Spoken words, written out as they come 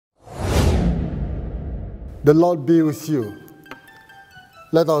The Lord be with you.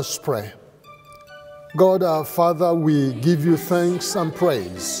 Let us pray. God our Father, we give you thanks and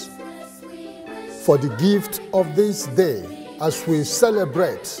praise for the gift of this day as we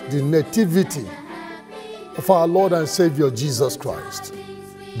celebrate the nativity of our Lord and Savior Jesus Christ,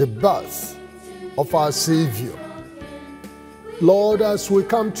 the birth of our Savior. Lord, as we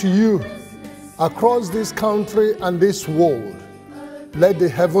come to you across this country and this world, let the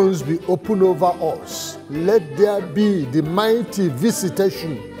heavens be open over us. Let there be the mighty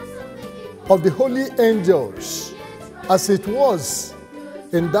visitation of the holy angels as it was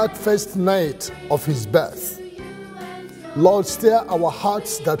in that first night of his birth. Lord, stir our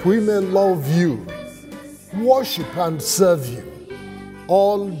hearts that we may love you, worship and serve you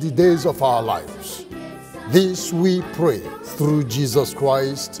all the days of our lives. This we pray through Jesus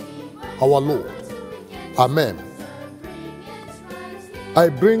Christ, our Lord. Amen. I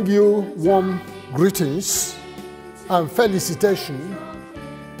bring you warm greetings and felicitation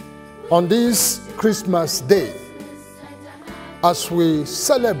on this Christmas Day as we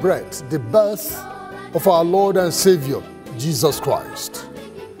celebrate the birth of our Lord and Savior, Jesus Christ.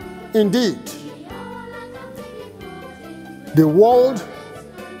 Indeed, the world,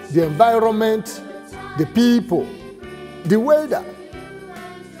 the environment, the people, the weather,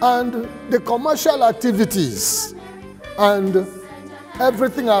 and the commercial activities, and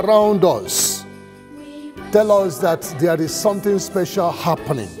everything around us tell us that there is something special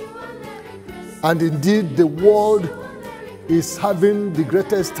happening. And indeed, the world is having the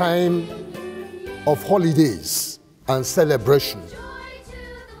greatest time of holidays and celebration.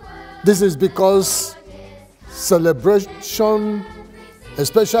 This is because celebration,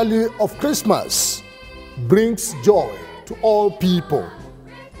 especially of Christmas, brings joy to all people.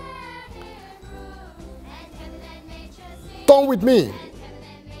 Turn with me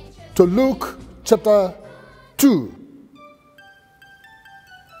to Luke chapter 2.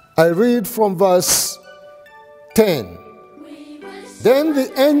 I read from verse 10. Then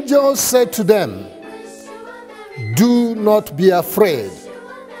the angel said to them, "Do not be afraid,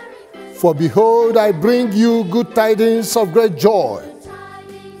 for behold, I bring you good tidings of great joy,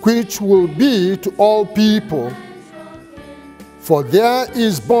 which will be to all people. For there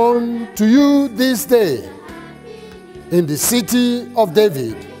is born to you this day in the city of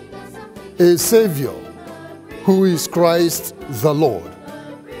David a Savior, who is Christ the Lord."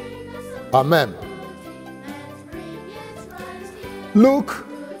 Amen. Luke,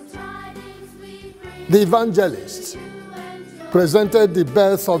 the evangelist, presented the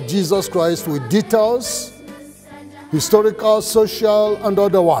birth of Jesus Christ with details, historical, social, and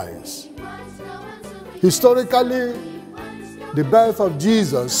otherwise. Historically, the birth of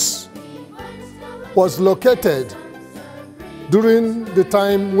Jesus was located during the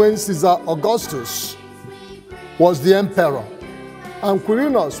time when Caesar Augustus was the emperor and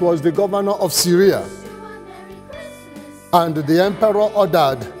Quirinus was the governor of Syria. And the emperor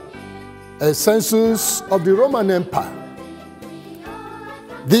ordered a census of the Roman Empire.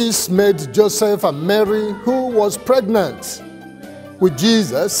 This made Joseph and Mary, who was pregnant with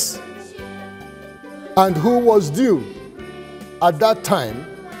Jesus and who was due at that time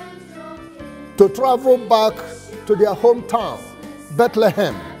to travel back to their hometown,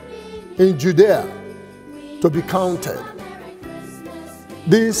 Bethlehem, in Judea, to be counted.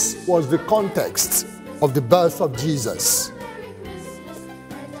 This was the context of the birth of Jesus.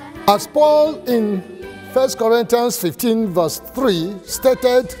 As Paul in 1 Corinthians 15 verse 3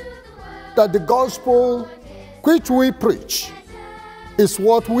 stated that the gospel which we preach is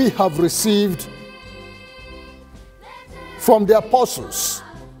what we have received from the apostles,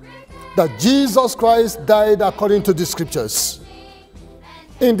 that Jesus Christ died according to the scriptures.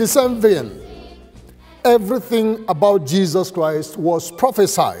 In the same vein, everything about Jesus Christ was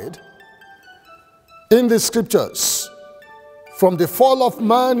prophesied in the scriptures, from the fall of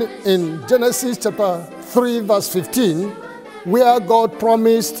man in Genesis chapter 3 verse 15, where God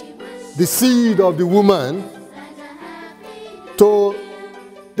promised the seed of the woman, to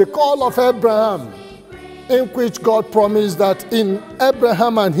the call of Abraham, in which God promised that in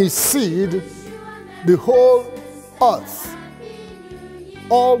Abraham and his seed, the whole earth,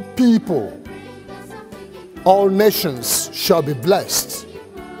 all people, all nations shall be blessed.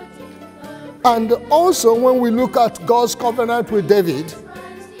 And also when we look at God's covenant with David,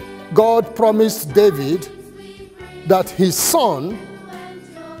 God promised David that his son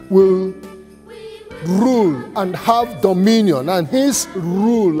will rule and have dominion, and his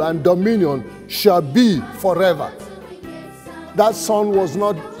rule and dominion shall be forever. That son was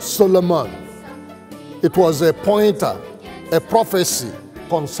not Solomon. It was a pointer, a prophecy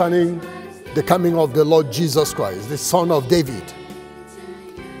concerning the coming of the Lord Jesus Christ, the Son of David.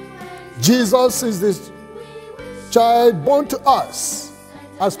 Jesus is the child born to us,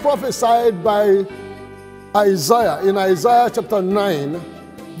 as prophesied by Isaiah in Isaiah chapter 9,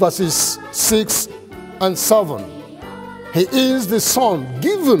 verses 6 and 7. He is the Son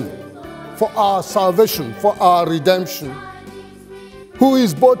given for our salvation, for our redemption, who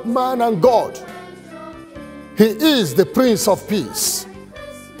is both man and God. He is the Prince of Peace.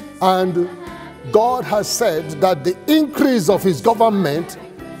 And God has said that the increase of his government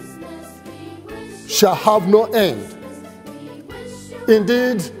shall have no end.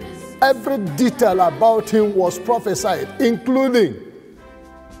 Indeed, every detail about him was prophesied, including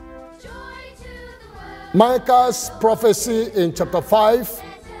Micah's prophecy in chapter 5,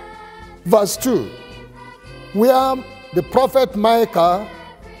 verse 2, where the prophet Micah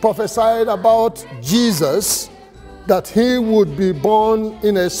prophesied about Jesus, that he would be born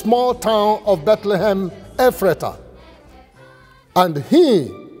in a small town of Bethlehem, Ephrathah, and he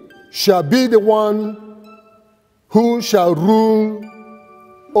shall be the one who shall rule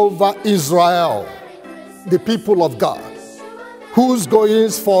over Israel, the people of God, whose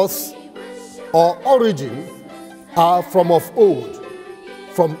goings forth or origin are from of old,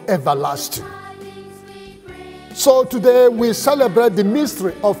 from everlasting. So today we celebrate the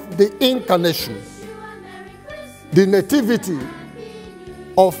mystery of the incarnation, the nativity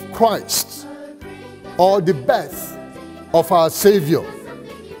of Christ, or the birth of our Savior.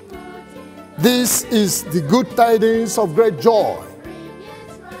 This is the good tidings of great joy,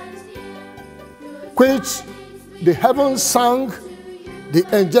 which the heavens sang, the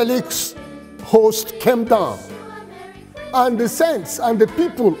angelic host came down, and the saints and the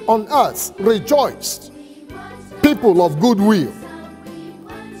people on earth rejoiced, people of goodwill.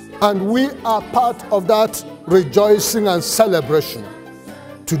 And we are part of that rejoicing and celebration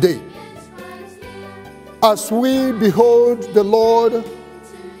today. As we behold the Lord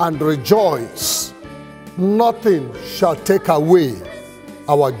and rejoice, nothing shall take away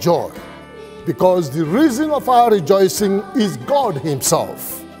our joy, because the reason of our rejoicing is God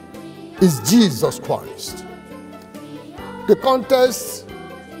himself, is Jesus Christ. The context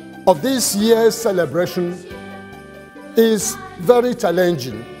of this year's celebration is very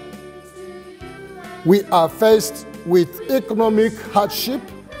challenging. We are faced with economic hardship,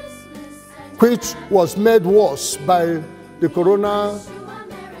 which was made worse by the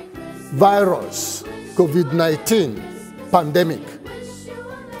coronavirus, COVID-19 pandemic.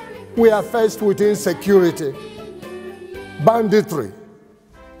 We are faced with insecurity, banditry,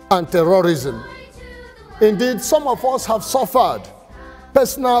 and terrorism. Indeed, some of us have suffered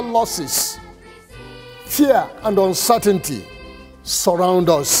personal losses. Fear and uncertainty surround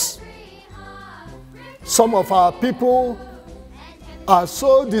us. Some of our people are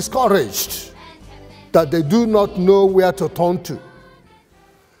so discouraged that they do not know where to turn to.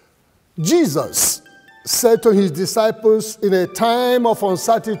 Jesus said to his disciples in a time of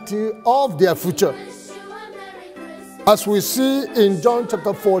uncertainty of their future, as we see in John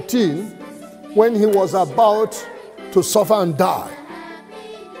chapter 14, when he was about to suffer and die,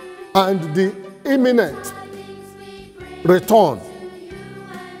 and the imminent return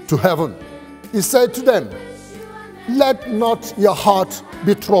to heaven. He said to them, "Let not your heart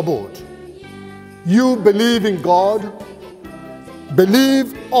be troubled. You believe in God,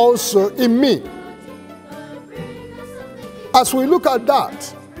 believe also in me." As we look at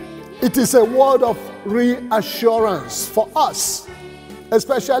that, it is a word of reassurance for us,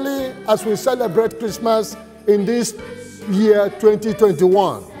 especially as we celebrate Christmas in this year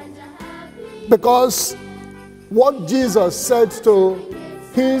 2021. Because what Jesus said to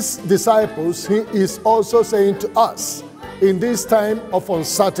his disciples, he is also saying to us in this time of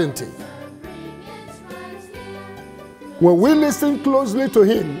uncertainty. When we listen closely to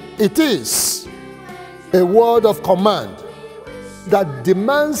him, it is a word of command that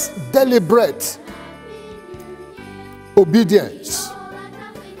demands deliberate obedience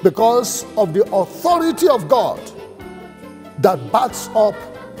because of the authority of God that backs up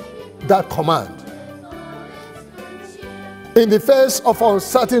that command. In the face of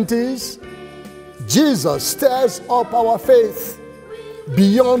uncertainties, Jesus stirs up our faith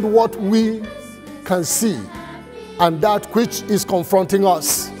beyond what we can see and that which is confronting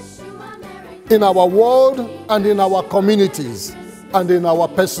us in our world and in our communities and in our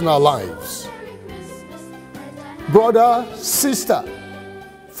personal lives. Brother, sister,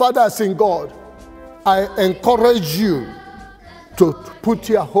 fathers in God, I encourage you to put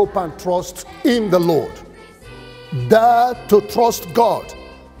your hope and trust in the Lord. Dare to trust God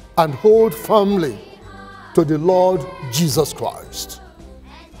and hold firmly to the Lord Jesus Christ.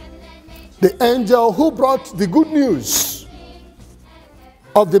 The angel who brought the good news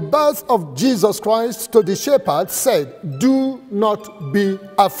of the birth of Jesus Christ to the shepherds said, "Do not be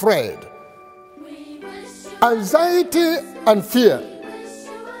afraid." Anxiety and fear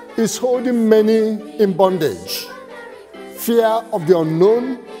is holding many in bondage. Fear of the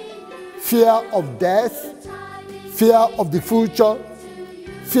unknown, fear of death, fear of the future,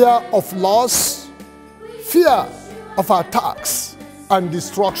 fear of loss, fear of attacks and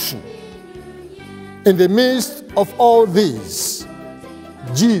destruction. In the midst of all these,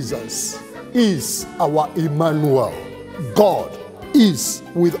 Jesus is our Emmanuel. God is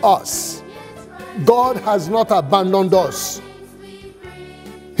with us. God has not abandoned us.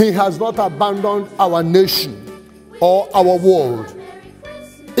 He has not abandoned our nation or our world.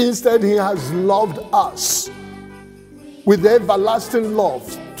 Instead, he has loved us with everlasting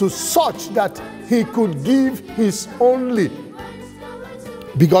love, to such that he could give his only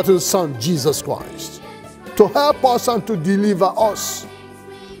begotten Son, Jesus Christ, to help us and to deliver us.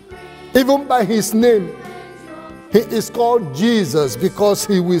 Even by his name, he is called Jesus, because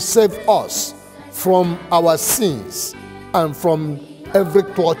he will save us from our sins and from every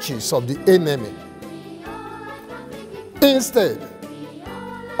clutches of the enemy. Instead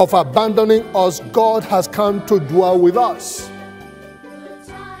of abandoning us, God has come to dwell with us.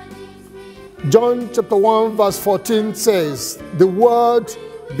 John chapter 1 verse 14 says, "The Word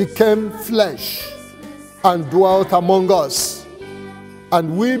became flesh and dwelt among us,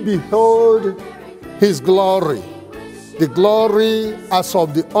 and we beheld his glory, the glory as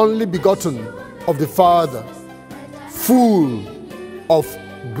of the only begotten of the Father, full of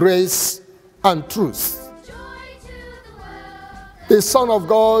grace and truth." The Son of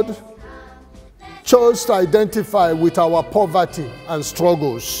God chose to identify with our poverty and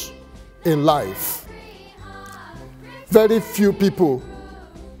struggles in life. Very few people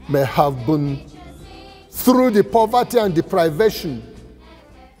may have been through the poverty and deprivation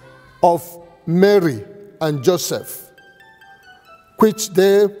of Mary and Joseph, which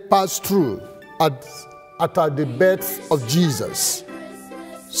they passed through at the birth of Jesus.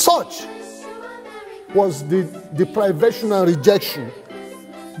 Such was the deprivation and rejection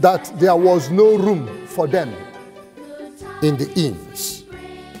that there was no room for them in the inns.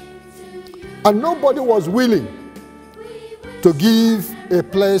 And nobody was willing to give a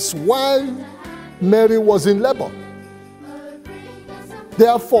place while Mary was in labor.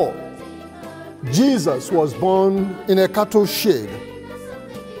 Therefore, Jesus was born in a cattle shed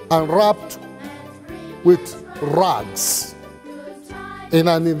and wrapped with rags, in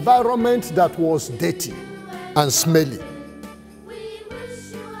an environment that was dirty and smelly.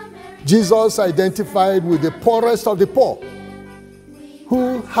 Jesus identified with the poorest of the poor,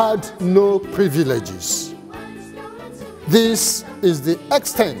 who had no privileges. This is the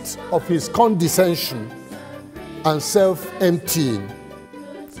extent of his condescension and self-emptying.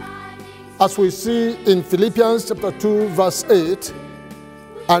 As we see in Philippians chapter 2 verse 8,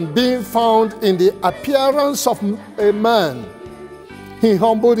 "And being found in the appearance of a man, he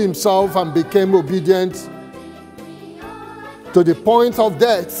humbled himself and became obedient to the point of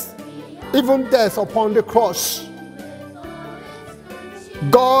death, even death upon the cross."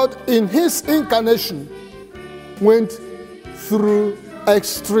 God, in his incarnation, went through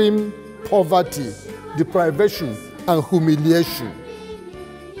extreme poverty, deprivation, and humiliation.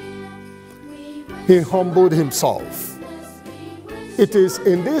 He humbled himself. It is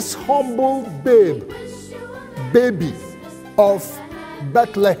in this humble baby of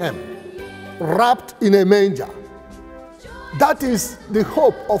Bethlehem, wrapped in a manger, that is the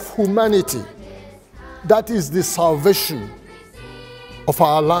hope of humanity. That is the salvation of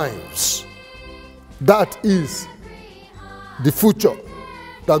our lives. That is the future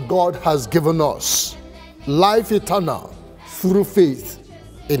that God has given us. Life eternal through faith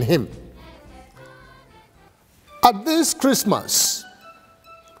in him. At this Christmas,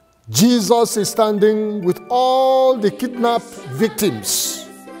 Jesus is standing with all the kidnapped victims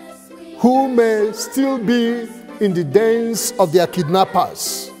who may still be in the dens of their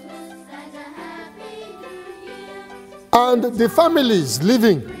kidnappers, and the families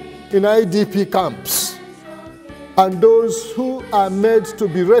living in IDP camps, and those who are made to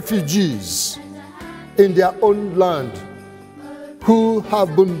be refugees in their own land, who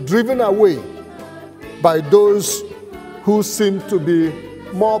have been driven away by those who seem to be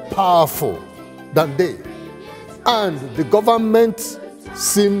more powerful than they, and the government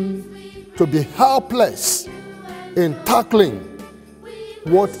seem to be helpless in tackling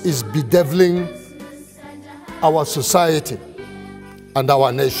what is bedeviling our society and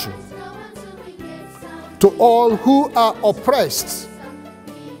our nation. To all who are oppressed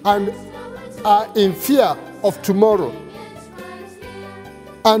and are in fear of tomorrow,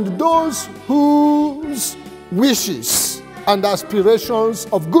 and those whose wishes and aspirations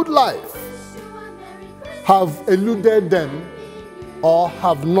of good life have eluded them or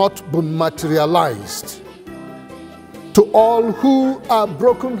have not been materialized. To all who are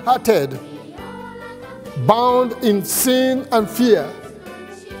broken-hearted, bound in sin and fear,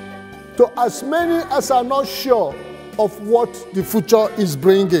 to as many as are not sure of what the future is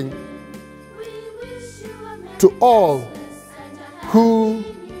bringing, to all who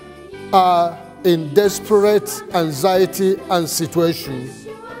are in desperate anxiety and situation,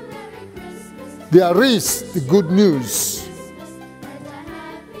 there is the good news.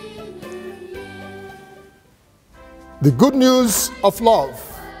 The good news of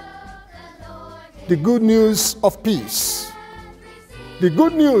love, the good news of peace, the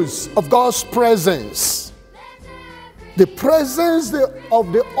good news of God's presence, the presence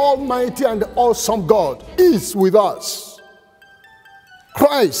of the Almighty and the awesome God is with us.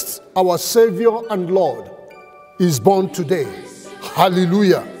 Christ, our Savior and Lord, is born today.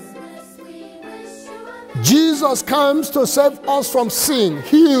 Hallelujah. Jesus comes to save us from sin,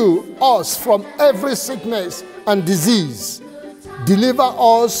 heal us from every sickness and disease, deliver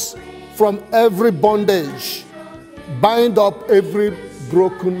us from every bondage, bind up every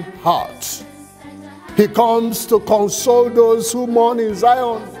broken heart. He comes to console those who mourn in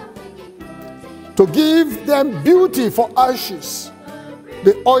Zion, to give them beauty for ashes,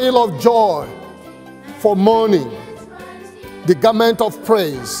 the oil of joy for mourning, the garment of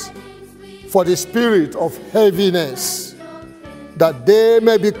praise for the spirit of heaviness, that they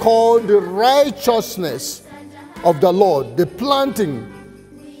may be called the righteousness of the Lord, the planting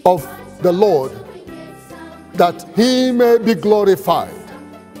of the Lord, that he may be glorified.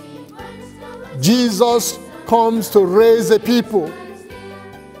 Jesus comes to raise a people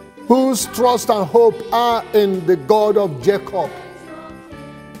whose trust and hope are in the God of Jacob.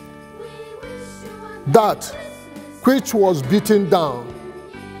 That which was beaten down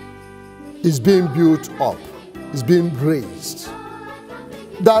is being built up, is being raised.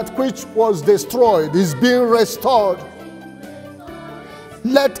 That which was destroyed is being restored.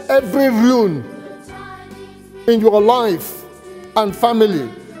 Let every ruin in your life and family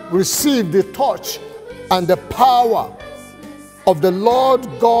receive the touch and the power of the Lord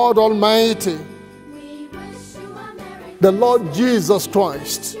God Almighty, the Lord Jesus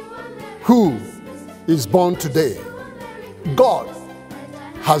Christ, who is born today. God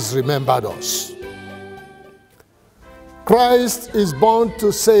has remembered us. Christ is born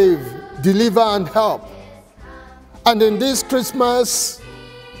to save, deliver, and help. And in this Christmas,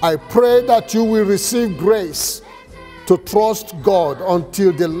 I pray that you will receive grace to trust God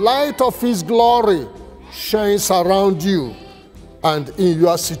until the light of his glory shines around you and in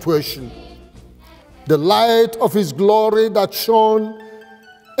your situation. The light of his glory that shone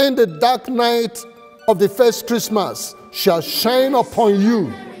in the dark night of the first Christmas shall shine upon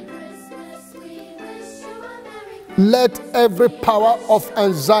you. Let every power of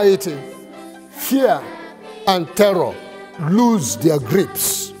anxiety, fear, and terror lose their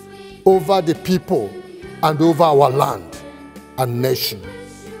grips over the people and over our land and nation.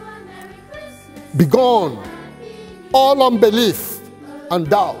 Begone all unbelief and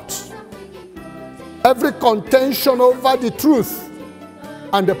doubt, every contention over the truth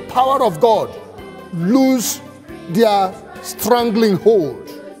and the power of God lose their strangling hold.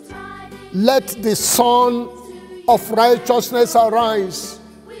 Let the sun of righteousness arise,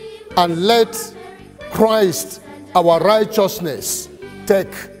 and let Christ, our righteousness,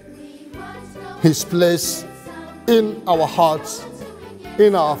 take his place in our hearts,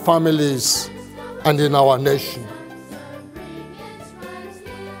 in our families, and in our nation.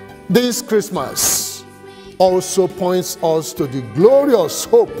 This Christmas also points us to the glorious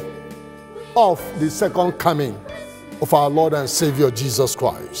hope of the second coming of our Lord and Savior Jesus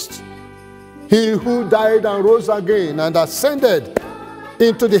Christ. He who died and rose again and ascended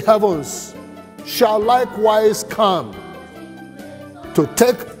into the heavens shall likewise come to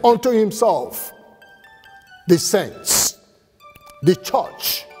take unto himself the saints, the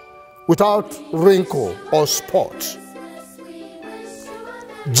church, without wrinkle or spot.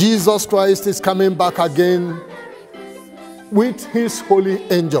 Jesus Christ is coming back again with his holy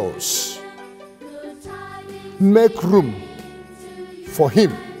angels. Make room for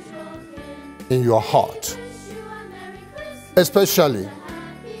him in your heart, especially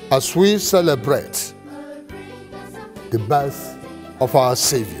as we celebrate the birth of our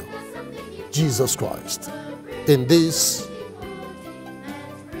Savior, Jesus Christ. In this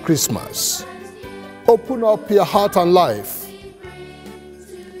Christmas, open up your heart and life.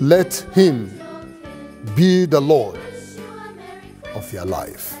 Let him be the Lord of your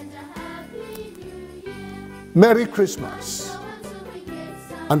life. Merry Christmas.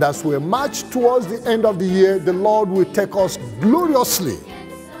 And as we march towards the end of the year, the Lord will take us gloriously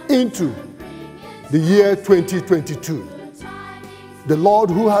into the year 2022. The Lord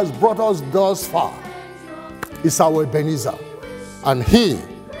who has brought us thus far is our Ebenezer, and he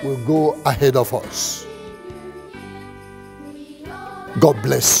will go ahead of us. God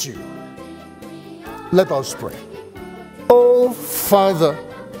bless you. Let us pray. Oh Father,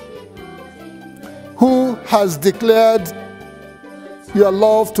 who has declared your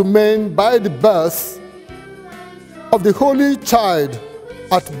love to men by the birth of the Holy Child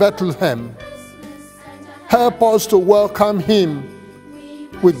at Bethlehem, help us to welcome him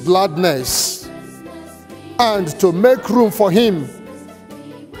with gladness and to make room for him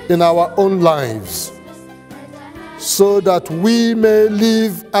in our own lives, so that we may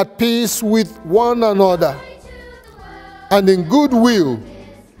live at peace with one another and in goodwill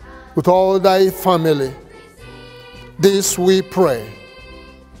with all thy family. This we pray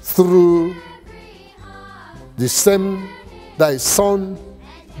through the same thy Son,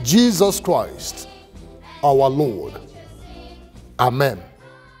 Jesus Christ, our Lord. Amen.